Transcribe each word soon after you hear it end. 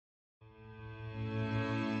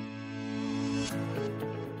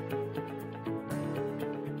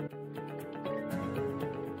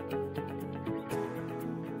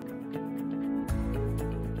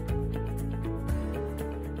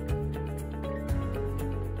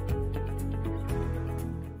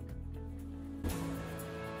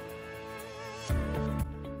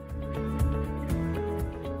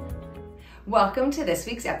Welcome to this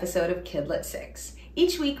week's episode of Kidlit 6.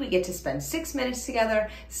 Each week we get to spend 6 minutes together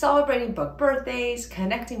celebrating book birthdays,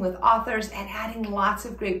 connecting with authors, and adding lots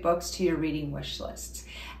of great books to your reading wish lists.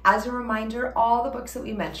 As a reminder, all the books that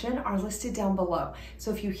we mention are listed down below.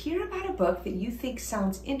 So if you hear about a book that you think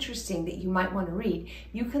sounds interesting that you might want to read,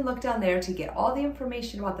 you can look down there to get all the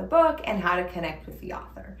information about the book and how to connect with the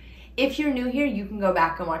author. If you're new here, you can go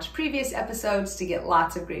back and watch previous episodes to get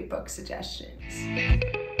lots of great book suggestions.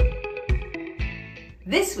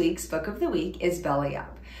 This week's book of the week is Belly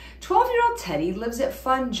Up. 12-year-old Teddy lives at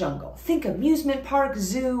Fun Jungle. Think amusement park,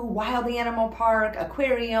 zoo, wild animal park,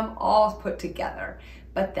 aquarium, all put together.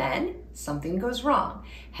 But then something goes wrong.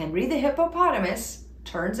 Henry the hippopotamus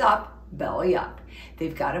turns up, belly up.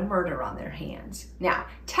 They've got a murder on their hands. Now,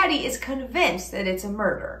 Teddy is convinced that it's a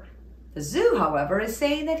murder. The zoo, however, is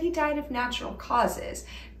saying that he died of natural causes.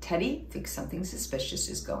 Teddy thinks something suspicious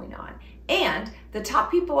is going on. And the top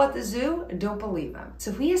people at the zoo don't believe him.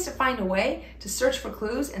 So he has to find a way to search for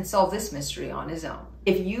clues and solve this mystery on his own.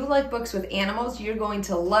 If you like books with animals, you're going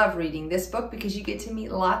to love reading this book because you get to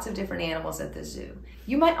meet lots of different animals at the zoo.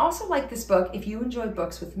 You might also like this book if you enjoy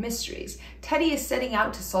books with mysteries. Teddy is setting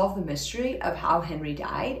out to solve the mystery of how Henry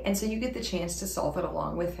died, and so you get the chance to solve it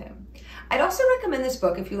along with him. I'd also recommend this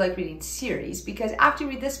book if you like reading series, because after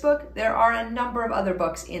you read this book, there are a number of other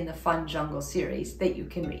books in the Fun Jungle series that you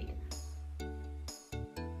can read.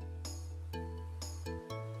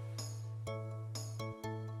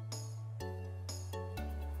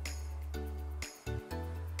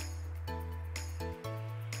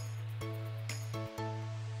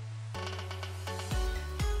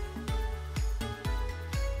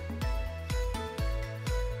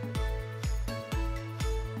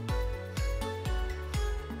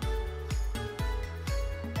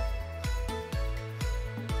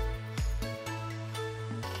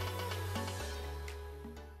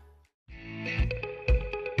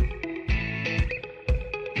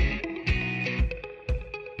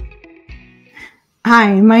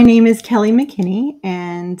 Hi, my name is Kelli McKinney,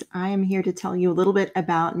 and I am here to tell you a little bit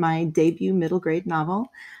about my debut middle grade novel.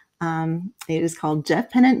 It is called Jeff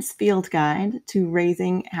Pennant's Field Guide to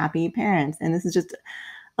Raising Happy Parents, and this is just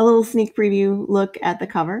a little sneak preview look at the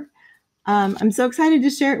cover. I'm so excited to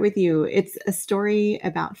share it with you. It's a story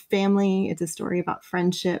about family. It's a story about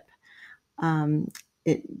friendship.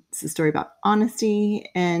 It's a story about honesty,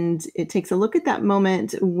 and it takes a look at that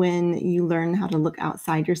moment when you learn how to look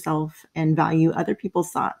outside yourself and value other people's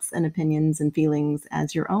thoughts and opinions and feelings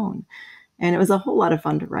as your own. And it was a whole lot of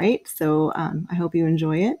fun to write, so I hope you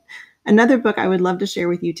enjoy it. Another book I would love to share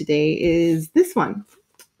with you today is this one.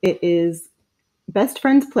 It is Best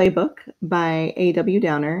Friend's Playbook by A.W.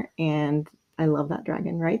 Downer, and I love that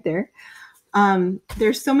dragon right there.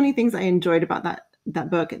 There's so many things I enjoyed about that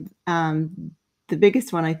book. The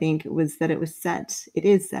biggest one, I think, was that it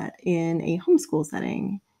is set in a homeschool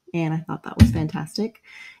setting, and I thought that was fantastic.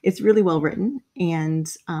 It's really well written,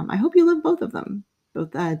 and I hope you love both of them,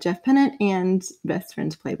 both Jeff Pennant and Best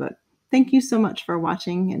Friend's Playbook. Thank you so much for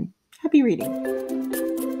watching, and happy reading.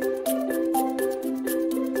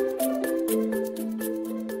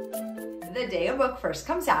 The day a book first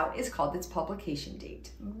comes out is called its publication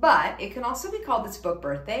date, but it can also be called its book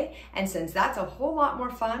birthday, and since that's a whole lot more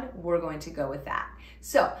fun, we're going to go with that.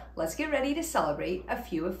 So let's get ready to celebrate a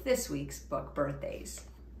few of this week's book birthdays.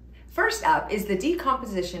 First up is The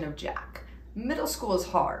Decomposition of Jack. Middle school is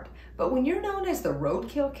hard, but when you're known as the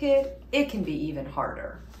roadkill kid, it can be even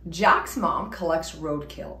harder. Jack's mom collects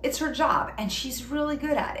roadkill. It's her job, and she's really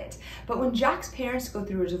good at it. But when Jack's parents go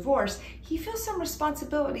through a divorce, he feels some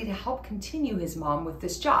responsibility to help continue his mom with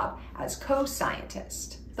this job as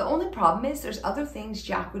co-scientist. The only problem is there's other things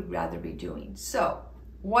Jack would rather be doing. So,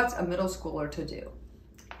 what's a middle schooler to do?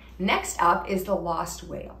 Next up is The Lost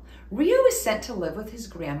Whale. Rio is sent to live with his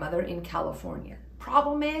grandmother in California.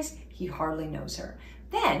 Problem is, he hardly knows her.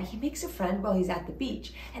 Then he makes a friend while he's at the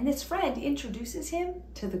beach, and this friend introduces him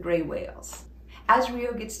to the gray whales. As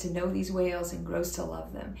Rio gets to know these whales and grows to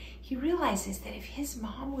love them, he realizes that if his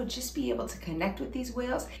mom would just be able to connect with these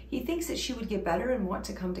whales, he thinks that she would get better and want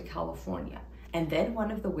to come to California. And then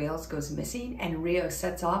one of the whales goes missing, and Rio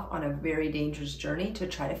sets off on a very dangerous journey to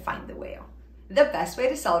try to find the whale. The best way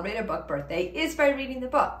to celebrate a book birthday is by reading the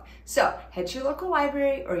book. So head to your local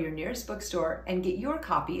library or your nearest bookstore and get your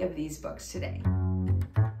copy of these books today.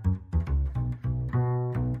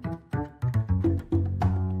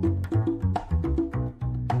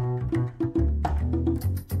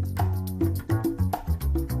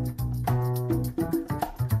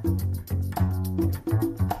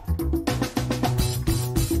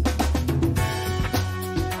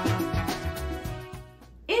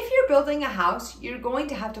 building a house, you're going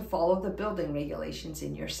to have to follow the building regulations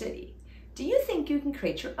in your city. Do you think you can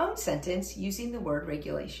create your own sentence using the word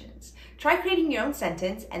regulations? Try creating your own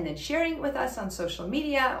sentence and then sharing it with us on social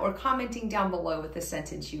media or commenting down below with the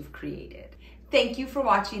sentence you've created. Thank you for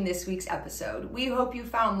watching this week's episode. We hope you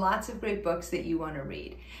found lots of great books that you want to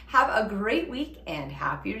read. Have a great week and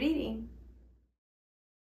happy reading.